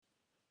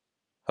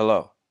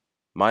Hello,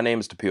 my name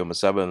is Tapio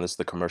Maseba and this is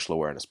the Commercial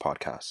Awareness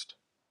Podcast.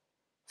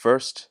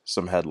 First,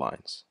 some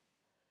headlines.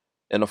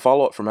 In a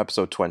follow-up from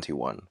episode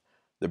 21,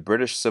 the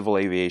British Civil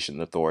Aviation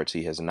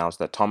Authority has announced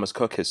that Thomas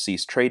Cook has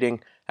ceased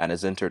trading and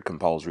has entered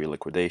compulsory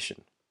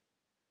liquidation.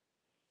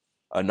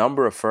 A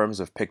number of firms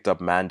have picked up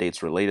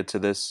mandates related to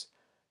this,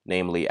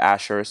 namely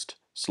Ashurst,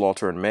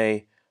 Slaughter &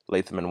 May,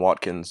 Latham &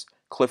 Watkins,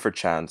 Clifford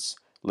Chance,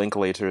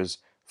 Linklaters,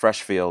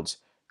 Freshfields,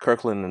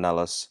 Kirkland &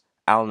 Ellis,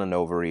 Allen &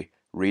 Overy,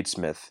 Reed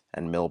Smith,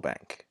 and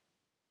Milbank.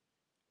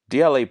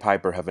 DLA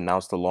Piper have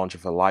announced the launch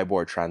of a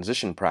LIBOR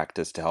transition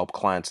practice to help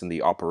clients in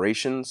the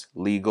operations,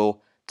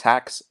 legal,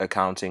 tax,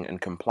 accounting,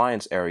 and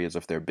compliance areas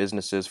of their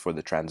businesses for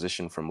the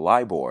transition from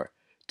LIBOR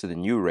to the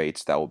new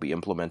rates that will be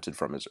implemented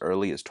from as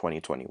early as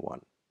 2021.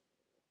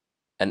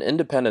 An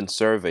independent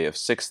survey of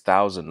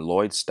 6,000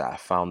 Lloyd staff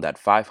found that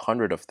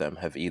 500 of them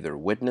have either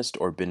witnessed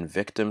or been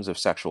victims of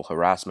sexual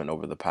harassment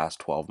over the past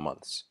 12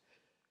 months.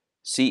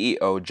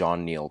 CEO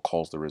John Neal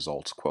calls the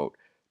results, quote,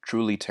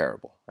 truly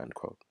terrible, end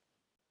quote.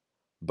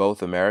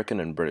 Both American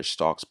and British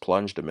stocks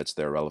plunged amidst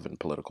their relevant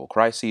political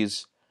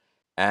crises.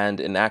 And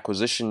in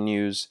acquisition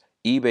news,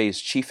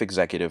 eBay's chief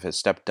executive has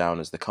stepped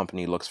down as the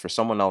company looks for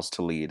someone else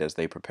to lead as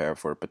they prepare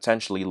for a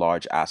potentially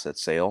large asset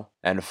sale.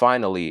 And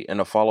finally, in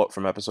a follow-up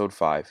from episode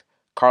 5,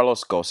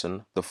 Carlos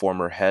Ghosn, the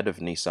former head of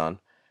Nissan,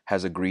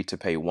 has agreed to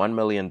pay $1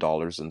 million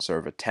and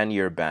serve a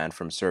 10-year ban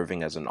from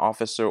serving as an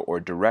officer or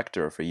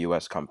director of a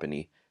U.S.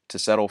 company to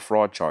settle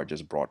fraud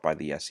charges brought by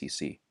the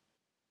SEC.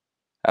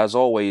 As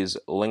always,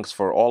 links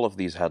for all of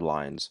these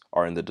headlines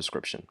are in the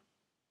description.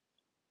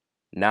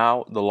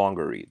 Now, the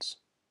longer reads.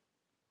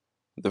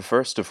 The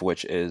first of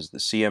which is the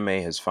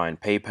CMA has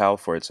fined PayPal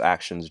for its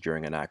actions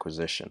during an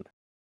acquisition.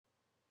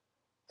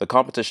 The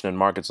Competition and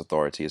Markets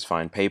Authority has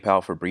fined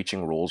PayPal for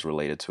breaching rules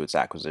related to its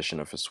acquisition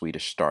of a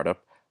Swedish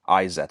startup,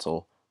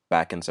 iZettle,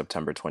 back in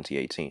September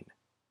 2018.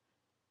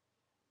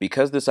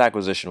 Because this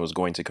acquisition was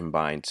going to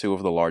combine two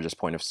of the largest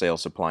point-of-sale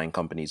supplying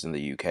companies in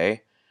the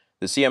UK,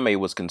 the CMA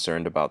was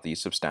concerned about the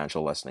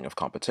substantial lessening of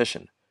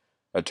competition,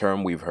 a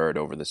term we've heard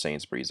over the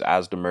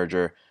Sainsbury's-Asda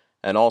merger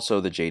and also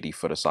the JD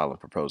Footasylum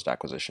proposed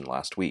acquisition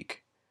last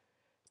week.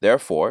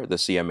 Therefore, the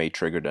CMA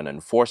triggered an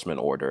enforcement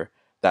order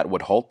that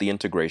would halt the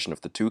integration of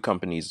the two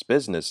companies'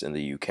 business in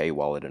the UK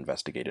while it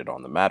investigated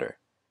on the matter.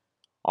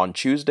 On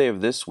Tuesday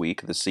of this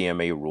week, the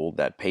CMA ruled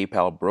that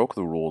PayPal broke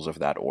the rules of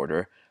that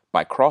order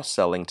by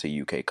cross-selling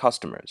to UK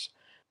customers,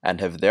 and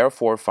have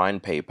therefore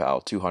fined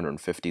PayPal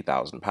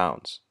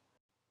 £250,000.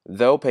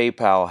 Though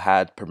PayPal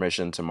had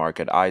permission to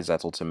market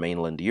iZettle to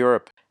mainland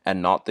Europe and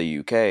not the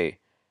UK,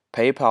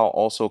 PayPal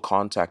also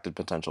contacted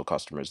potential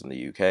customers in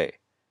the UK.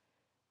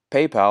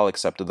 PayPal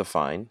accepted the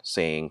fine,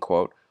 saying,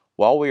 quote,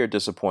 while we are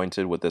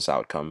disappointed with this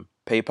outcome,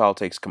 PayPal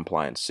takes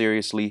compliance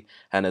seriously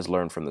and has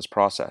learned from this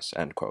process,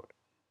 end quote.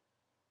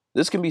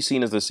 This can be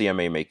seen as the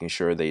CMA making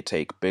sure they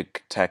take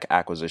big tech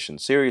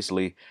acquisitions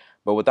seriously,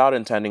 but without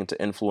intending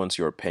to influence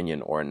your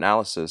opinion or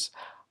analysis,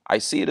 I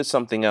see it as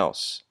something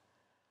else.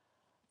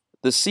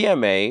 The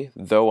CMA,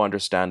 though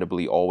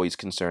understandably always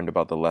concerned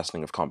about the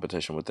lessening of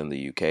competition within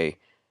the UK,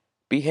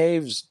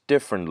 behaves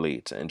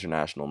differently to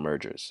international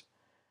mergers.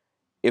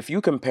 If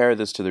you compare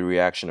this to the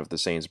reaction of the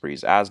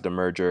Sainsbury's-Asda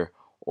merger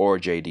or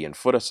JD and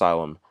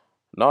Footasylum,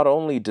 not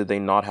only did they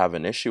not have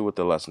an issue with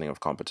the lessening of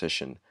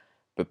competition,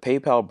 but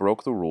PayPal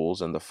broke the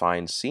rules and the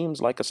fine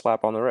seems like a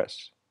slap on the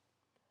wrist.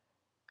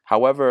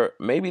 However,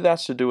 maybe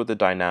that's to do with the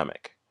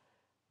dynamic.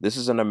 This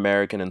is an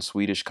American and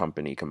Swedish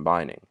company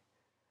combining.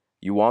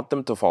 You want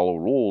them to follow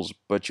rules,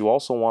 but you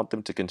also want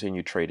them to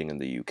continue trading in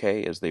the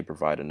UK as they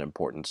provide an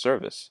important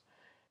service.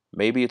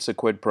 Maybe it's a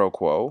quid pro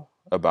quo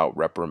about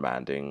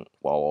reprimanding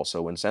while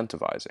also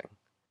incentivizing.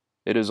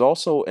 It is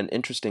also an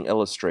interesting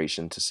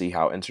illustration to see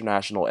how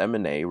international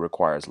M&A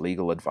requires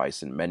legal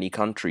advice in many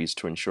countries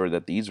to ensure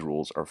that these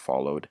rules are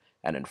followed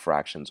and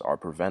infractions are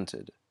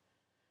prevented.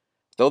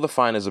 Though the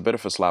fine is a bit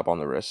of a slap on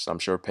the wrist, I'm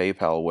sure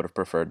PayPal would have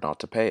preferred not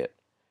to pay it.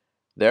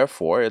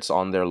 Therefore, it's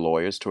on their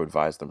lawyers to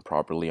advise them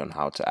properly on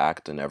how to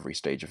act in every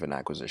stage of an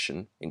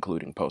acquisition,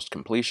 including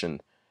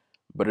post-completion,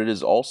 but it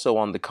is also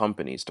on the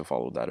companies to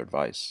follow that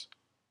advice.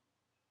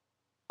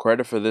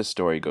 Credit for this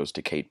story goes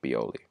to Kate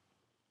Bioli.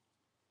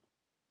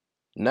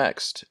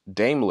 Next,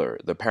 Daimler,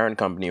 the parent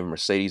company of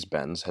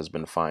Mercedes-Benz, has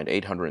been fined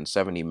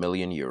 €870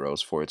 million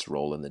for its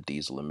role in the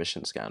diesel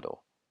emission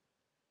scandal.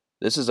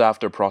 This is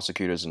after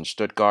prosecutors in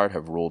Stuttgart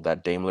have ruled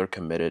that Daimler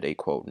committed a,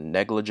 quote,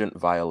 negligent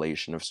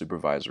violation of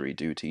supervisory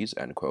duties,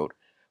 end quote,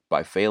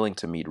 by failing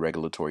to meet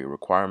regulatory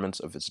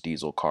requirements of its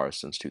diesel cars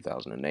since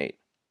 2008.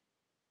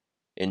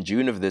 In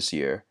June of this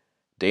year,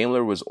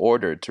 Daimler was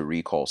ordered to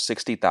recall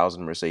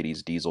 60,000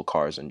 Mercedes diesel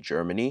cars in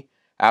Germany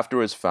after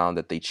it was found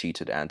that they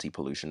cheated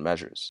anti-pollution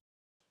measures.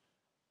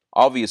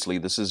 Obviously,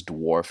 this is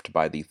dwarfed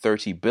by the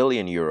 €30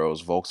 billion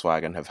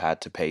Volkswagen have had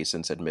to pay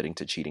since admitting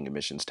to cheating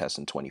emissions tests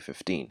in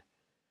 2015.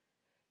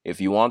 If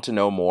you want to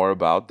know more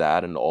about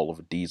that and all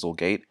of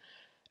Dieselgate,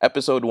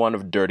 episode 1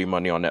 of Dirty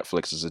Money on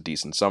Netflix is a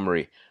decent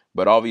summary,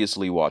 but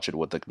obviously watch it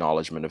with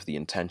acknowledgement of the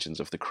intentions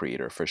of the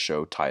creator for a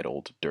show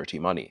titled Dirty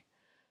Money.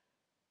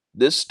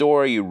 This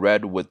story,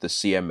 read with the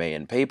CMA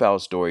and PayPal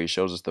story,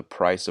 shows us the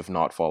price of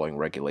not following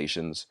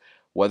regulations,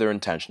 whether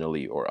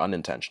intentionally or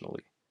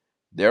unintentionally.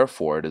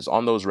 Therefore, it is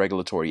on those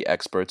regulatory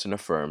experts in a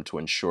firm to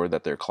ensure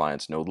that their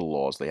clients know the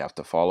laws they have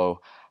to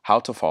follow, how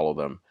to follow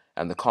them,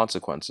 and the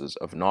consequences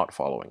of not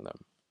following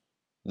them.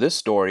 This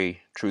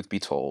story, truth be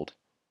told,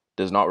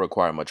 does not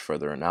require much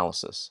further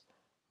analysis,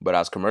 but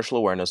as commercial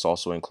awareness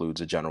also includes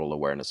a general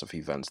awareness of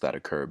events that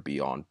occur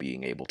beyond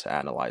being able to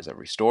analyze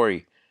every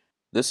story,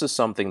 this is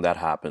something that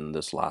happened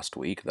this last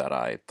week that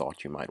I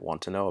thought you might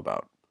want to know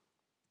about.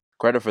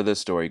 Credit for this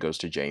story goes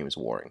to James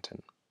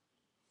Warrington.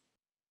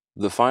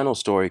 The final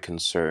story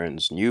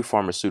concerns new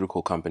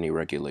pharmaceutical company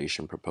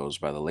regulation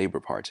proposed by the Labour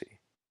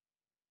Party.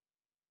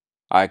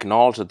 I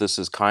acknowledge that this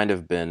has kind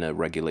of been a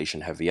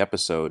regulation heavy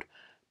episode,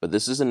 but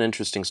this is an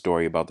interesting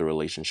story about the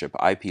relationship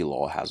IP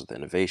law has with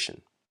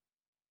innovation.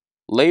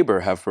 Labour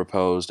have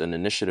proposed an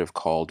initiative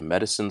called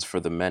Medicines for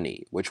the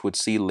Many, which would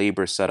see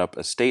Labour set up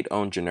a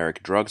state-owned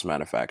generic drugs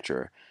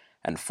manufacturer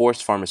and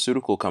force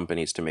pharmaceutical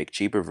companies to make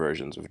cheaper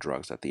versions of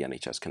drugs that the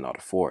NHS cannot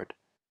afford.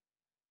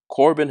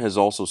 Corbyn has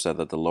also said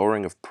that the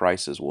lowering of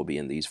prices will be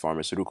in these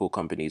pharmaceutical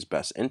companies'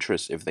 best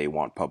interest if they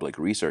want public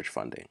research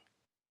funding.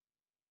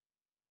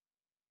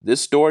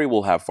 This story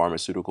will have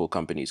pharmaceutical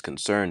companies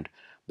concerned,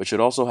 but should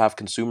also have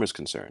consumers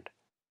concerned.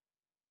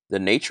 The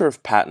nature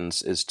of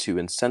patents is to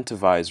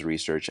incentivize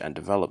research and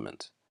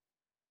development.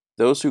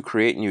 Those who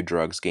create new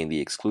drugs gain the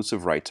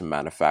exclusive right to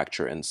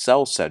manufacture and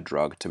sell said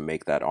drug to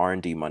make that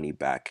R&D money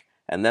back,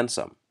 and then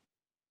some.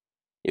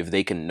 If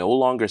they can no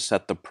longer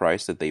set the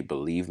price that they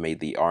believe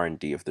made the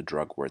R&D of the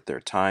drug worth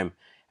their time,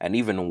 and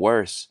even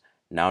worse,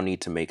 now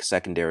need to make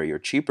secondary or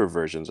cheaper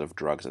versions of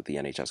drugs that the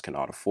NHS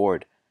cannot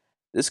afford,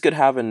 this could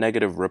have a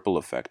negative ripple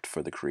effect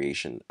for the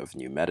creation of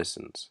new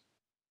medicines.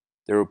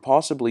 There would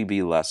possibly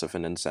be less of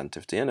an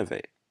incentive to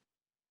innovate.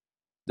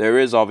 There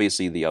is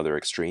obviously the other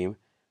extreme,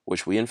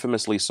 which we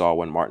infamously saw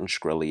when Martin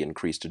Shkreli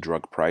increased a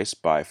drug price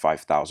by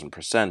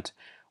 5,000%,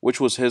 which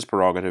was his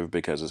prerogative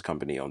because his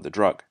company owned the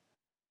drug.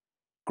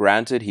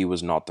 Granted, he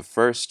was not the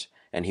first,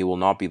 and he will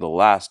not be the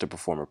last to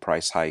perform a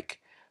price hike,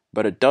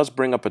 but it does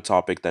bring up a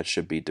topic that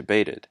should be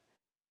debated.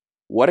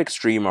 What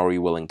extreme are we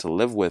willing to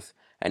live with,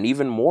 and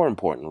even more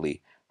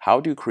importantly, how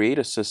do you create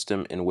a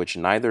system in which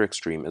neither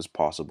extreme is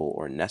possible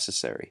or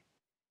necessary?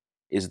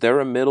 Is there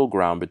a middle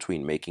ground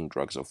between making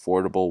drugs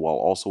affordable while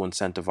also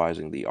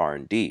incentivizing the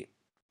R&D?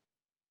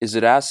 Is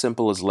it as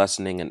simple as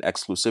lessening an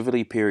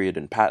exclusivity period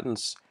in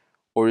patents,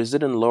 or is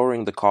it in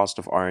lowering the cost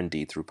of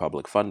R&D through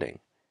public funding?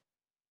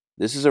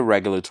 This is a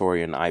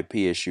regulatory and IP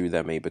issue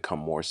that may become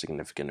more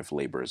significant if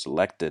Labour is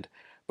elected,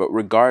 but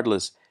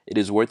regardless, it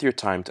is worth your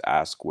time to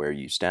ask where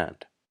you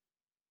stand.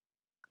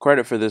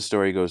 Credit for this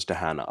story goes to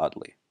Hannah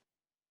Utley.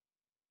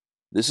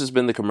 This has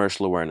been the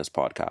Commercial Awareness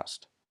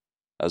Podcast.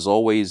 As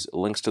always,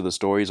 links to the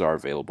stories are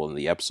available in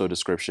the episode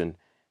description,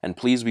 and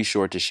please be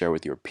sure to share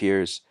with your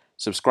peers,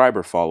 subscribe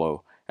or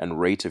follow, and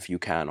rate if you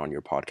can on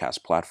your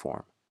podcast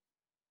platform.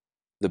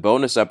 The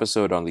bonus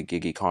episode on the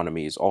gig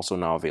economy is also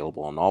now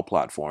available on all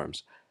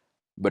platforms,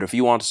 but if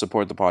you want to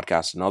support the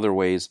podcast in other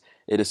ways,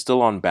 it is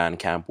still on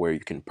Bandcamp where you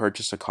can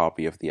purchase a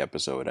copy of the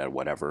episode at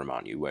whatever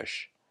amount you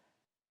wish.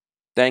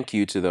 Thank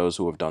you to those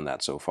who have done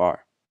that so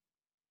far.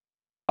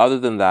 Other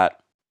than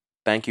that,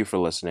 thank you for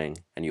listening,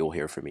 and you'll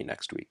hear from me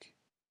next week.